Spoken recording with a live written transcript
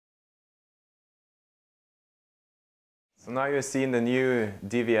So now you're seeing the new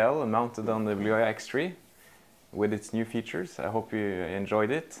DVL mounted on the Blueye X3 with its new features. I hope you enjoyed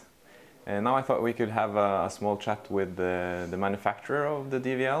it. And now I thought we could have a small chat with the manufacturer of the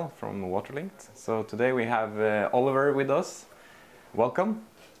DVL from Water Linked. So today we have Oliver with us. Welcome.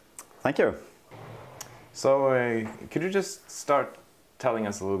 Thank you. So could you just start telling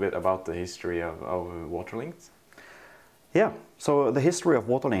us a little bit about the history of Water Linked? Yeah, so the history of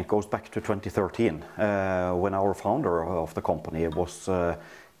Water Linked goes back to 2013 when our founder of the company was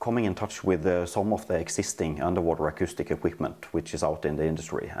coming in touch with some of the existing underwater acoustic equipment which is out in the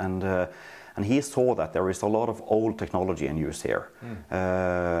industry, and he saw that there is a lot of old technology in use here,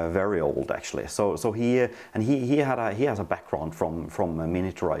 very old actually. So he has a background from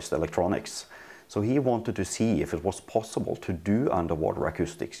miniaturized electronics. So he wanted to see if it was possible to do underwater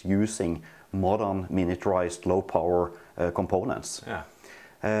acoustics using modern miniaturized low power components. Yeah.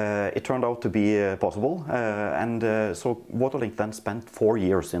 It turned out to be possible, so Water Linked then spent 4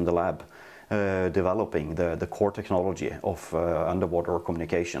 years in the lab developing the core technology of underwater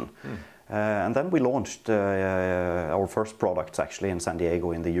communication. And then we launched our first products actually in San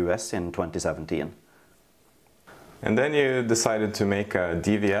Diego in the US in 2017. And then you decided to make a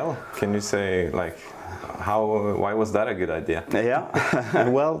DVL. Can you say, like, why was that a good idea? Yeah,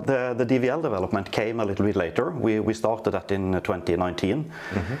 well, the DVL development came a little bit later. We started that in 2019.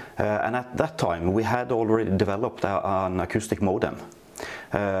 And at that time we had already developed an acoustic modem.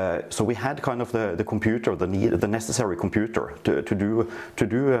 So we had kind of the computer, the necessary computer to do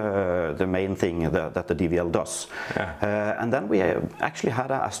the main thing that the DVL does. Yeah. And then we actually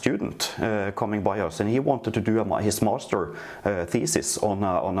had a student coming by us, and he wanted to do his master thesis on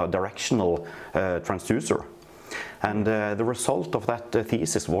a directional transducer. And the result of that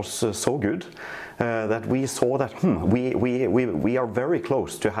thesis was so good that we saw that we are very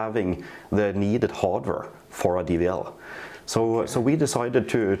close to having the needed hardware for a DVL. So we decided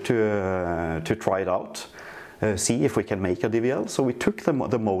to try it out, see if we can make a DVL. So we took the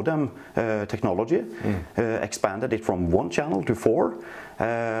modem technology, expanded it from 1 channel to 4,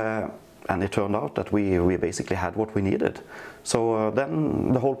 and it turned out that we basically had what we needed. So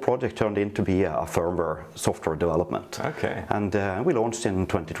then the whole project turned into be a firmware software development. Okay. And we launched in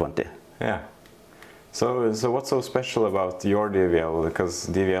 2020. Yeah. So what's so special about your DVL? Because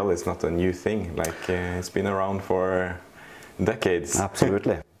DVL is not a new thing, like it's been around for decades.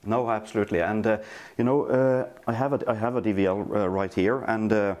 Absolutely. No, absolutely. And you know, I have a DVL right here, and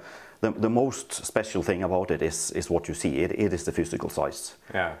the most special thing about it is what you see. It is the physical size.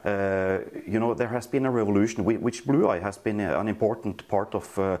 Yeah. You know, there has been a revolution, which Blueye has been an important part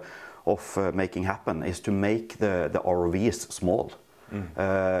of making happen, is to make the ROVs small.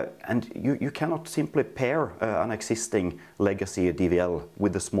 And you cannot simply pair an existing legacy DVL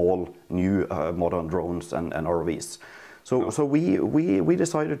with the small new modern drones and ROVs. So we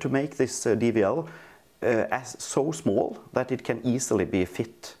decided to make this DVL as so small that it can easily be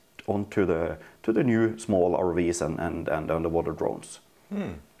fit onto the new small ROVs and underwater drones.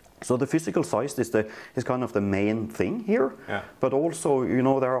 So the physical size is kind of the main thing here. Yeah. But also, you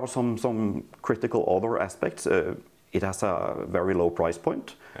know, there are some critical other aspects. It has a very low price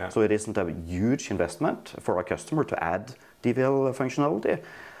point, yeah. So it isn't a huge investment for a customer to add DVL functionality.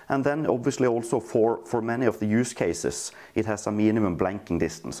 And then obviously also for many of the use cases, it has a minimum blanking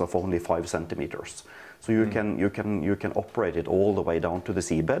distance of only 5 centimeters. So you can operate it all the way down to the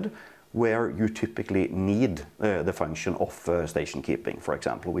seabed, where you typically need the function of station keeping, for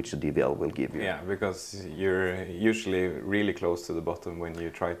example, which the DVL will give you. Yeah, because you're usually really close to the bottom when you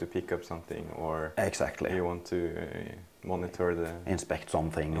try to pick up something, or exactly you want to monitor inspect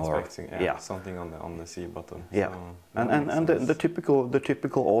something, something on the sea bottom. Yeah, so, and the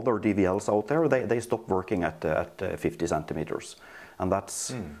typical other DVLs out there, they stop working at 50 centimeters. And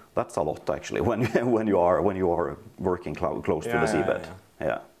that's a lot actually when you are working close to the seabed.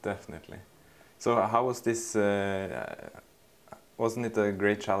 Yeah, definitely. So how was this? Wasn't it a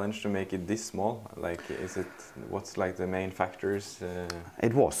great challenge to make it this small? Like, what's like the main factors?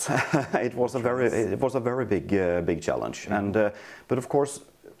 It was. It was a very big challenge. And but of course,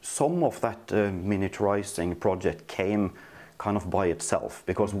 some of that miniaturizing project came kind of by itself,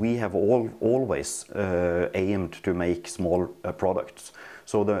 because we have always aimed to make small products.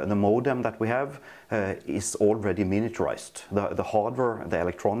 So the modem that we have is already miniaturized. The hardware, the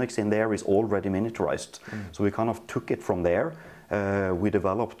electronics in there is already miniaturized. So we kind of took it from there. We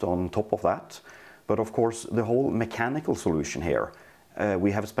developed on top of that. But of course, the whole mechanical solution here,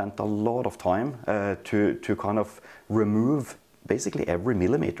 we have spent a lot of time to kind of remove basically every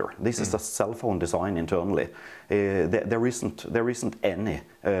millimeter. This is a cell phone design internally. There isn't any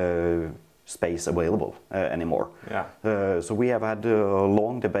space available anymore. Yeah. So we have had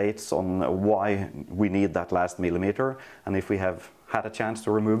long debates on why we need that last millimeter, and if we have had a chance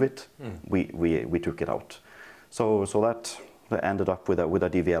to remove it, we took it out. So that ended up with a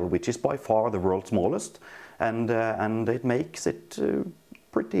DVL, which is by far the world's smallest, and it makes it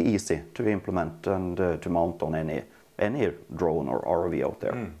pretty easy to implement and to mount on any drone or ROV out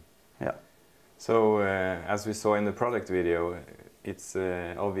there. Yeah. So as we saw in the product video, it's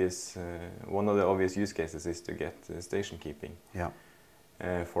obvious. One of the obvious use cases is to get station keeping. Yeah.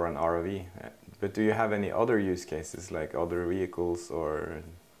 For an ROV. But do you have any other use cases, like other vehicles or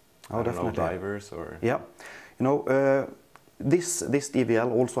I don't know, divers or? Yeah. You know, this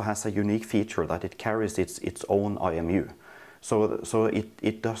DVL also has a unique feature that it carries its own IMU. So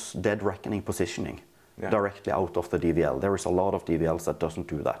it does dead reckoning positioning directly out of the DVL. There is a lot of DVLs that doesn't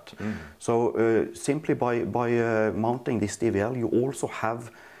do that. So simply by mounting this DVL, you also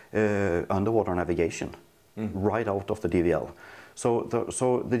have underwater navigation right out of the DVL. So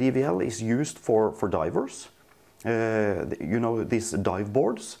the DVL is used for divers. You know, these dive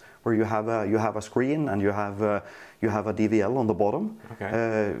boards where you have a screen and you have a DVL on the bottom.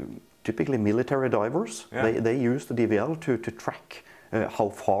 Okay. Typically military divers, they use the DVL to track how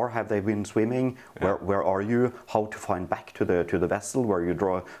far have they been swimming, where are you, how to find back to the vessel where you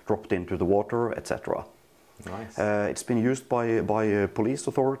dropped into the water, etc. Nice. It's been used by police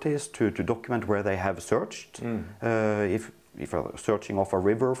authorities to document where they have searched. If you're searching off a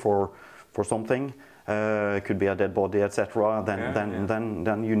river for something, it could be a dead body, etc.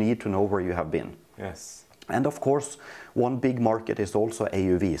 Then you need to know where you have been. Yes. And of course, one big market is also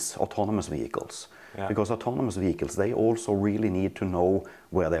AUVs, autonomous vehicles. Yeah. Because autonomous vehicles, they also really need to know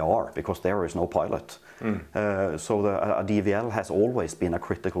where they are, because there is no pilot. So a DVL has always been a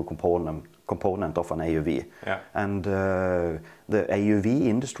critical component of an AUV. Yeah. And the AUV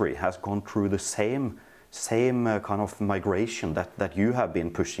industry has gone through the same kind of migration that you have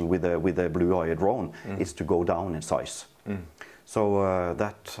been pushing with the Blueye drone, is to go down in size. So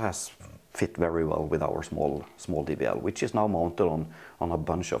that has fit very well with our small DVL, which is now mounted on a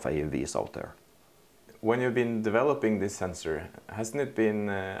bunch of AUVs out there. When you've been developing this sensor, hasn't it been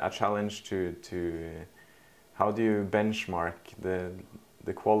a challenge to how do you benchmark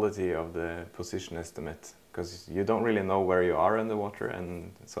the quality of the position estimate? Because you don't really know where you are in the water,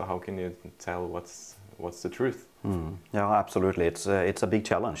 and so how can you tell what's the truth? Yeah, absolutely. It's a big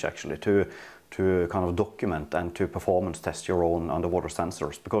challenge actually to kind of document and to performance test your own underwater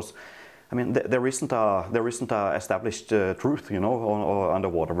sensors, because I mean there isn't a established truth, you know,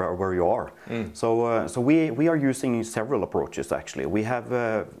 underwater where you are. So we are using several approaches actually. We have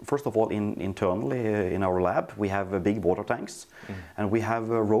first of all internally in our lab we have big water tanks, and we have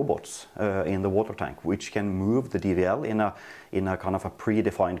robots in the water tank which can move the DVL in a kind of a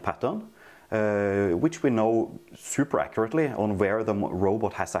predefined pattern. Which we know super accurately on where the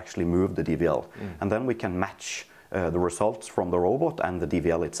robot has actually moved the DVL. And then we can match the results from the robot and the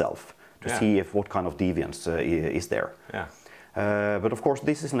DVL itself to see if what kind of deviance is there. But of course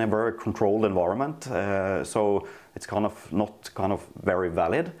this is in a very controlled environment, so it's kind of not very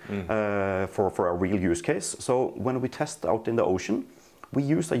valid for a real use case. So when we test out in the ocean, we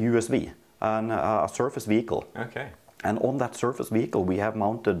use a USV, and a surface vehicle. Okay. And on that surface vehicle, we have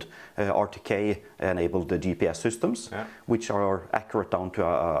mounted RTK-enabled GPS systems, which are accurate down to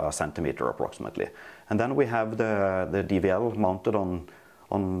a centimeter approximately. And then we have the DVL mounted on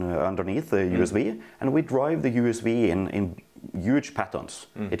underneath the USV, and we drive the USV in huge patterns.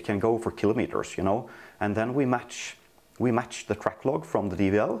 It can go for kilometers, you know. And then we match the track log from the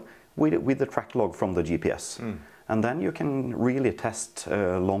DVL with the track log from the GPS. And then you can really test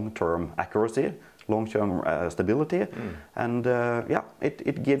long-term accuracy, long-term stability, and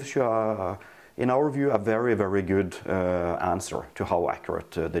it gives you, in our view, a very, very good answer to how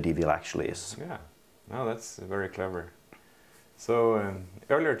accurate the DVL actually is. Yeah, no, that's very clever. So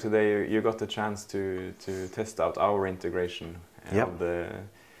earlier today you got the chance to test out our integration of the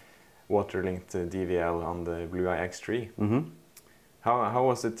Water Linked DVL on the Blueye X3. How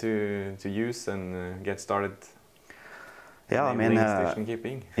was it to use and get started? Yeah, I mean, station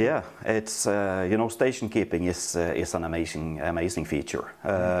keeping. Yeah, it's you know, station keeping is an amazing feature,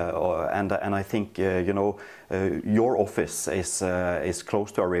 and I think you know, your office is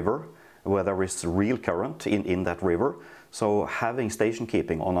close to a river where there is real current in that river. So having station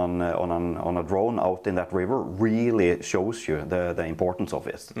keeping on a drone out in that river really shows you the importance of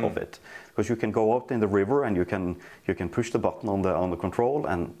it, because you can go out in the river and you can push the button on the control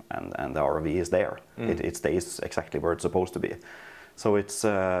and the ROV is there. It stays exactly where it's supposed to be. So it's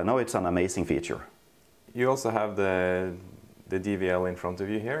no, it's an amazing feature. You also have the the DVL in front of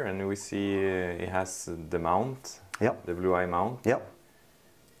you here, and we see it has the mount, the Blueye mount.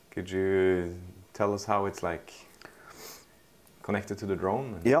 Could you tell us how it's like connected to the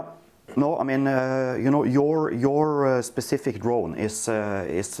drone? Yeah. No, I mean, you know, your specific drone is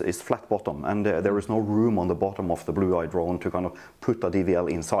flat bottom, and there is no room on the bottom of the Blueye drone to kind of put a DVL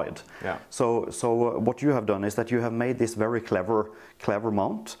inside. Yeah. So what you have done is that you have made this very clever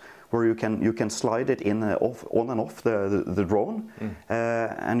mount where you can slide it in on and off the drone,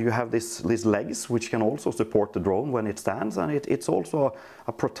 and you have these legs which can also support the drone when it stands, and it's also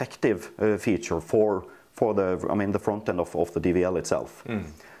a protective feature for the front end of the DVL itself.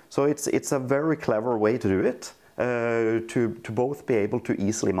 So it's a very clever way to do it, to both be able to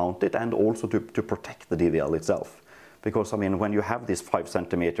easily mount it and also to protect the DVL itself. Because I mean, when you have this 5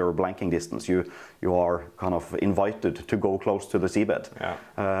 centimeter blanking distance, you are kind of invited to go close to the seabed.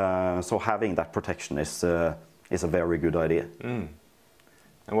 Yeah. So having that protection is a very good idea. And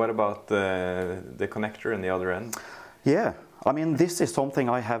what about the connector in the other end? Yeah. I mean, this is something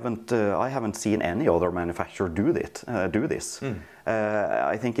I haven't seen any other manufacturer do this.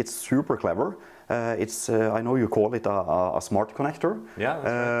 I think it's super clever. I know you call it a smart connector. Yeah,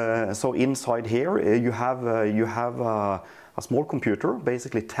 that's right. So inside here you have a small computer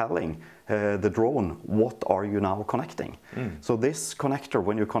basically telling the drone what are you now connecting. So this connector,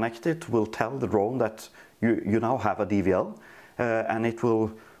 when you connect it, will tell the drone that you now have a DVL, and it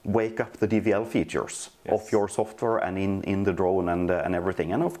will wake up the DVL features of your software and in the drone and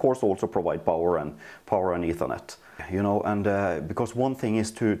everything, and of course also provide power and Ethernet. You know, and because one thing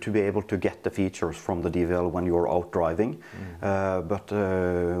is to be able to get the features from the DVL when you're out driving, but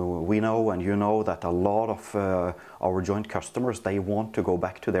we know and you know that a lot of our joint customers, they want to go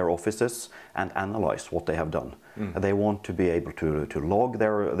back to their offices and analyze what they have done. They want to be able to log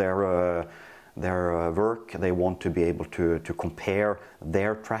their work. They want to be able to compare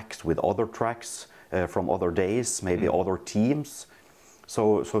their tracks with other tracks from other days, maybe other teams.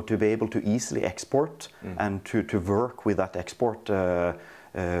 So to be able to easily export and to work with that export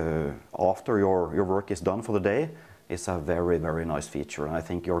after your work is done for the day is a very, very nice feature, and I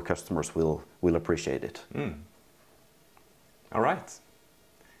think your customers will appreciate it. All right.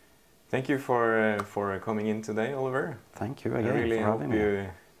 Thank you for coming in today, Oliver. Thank you again. I really for hope having me. you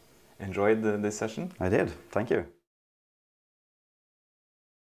enjoyed this session. I did. Thank you.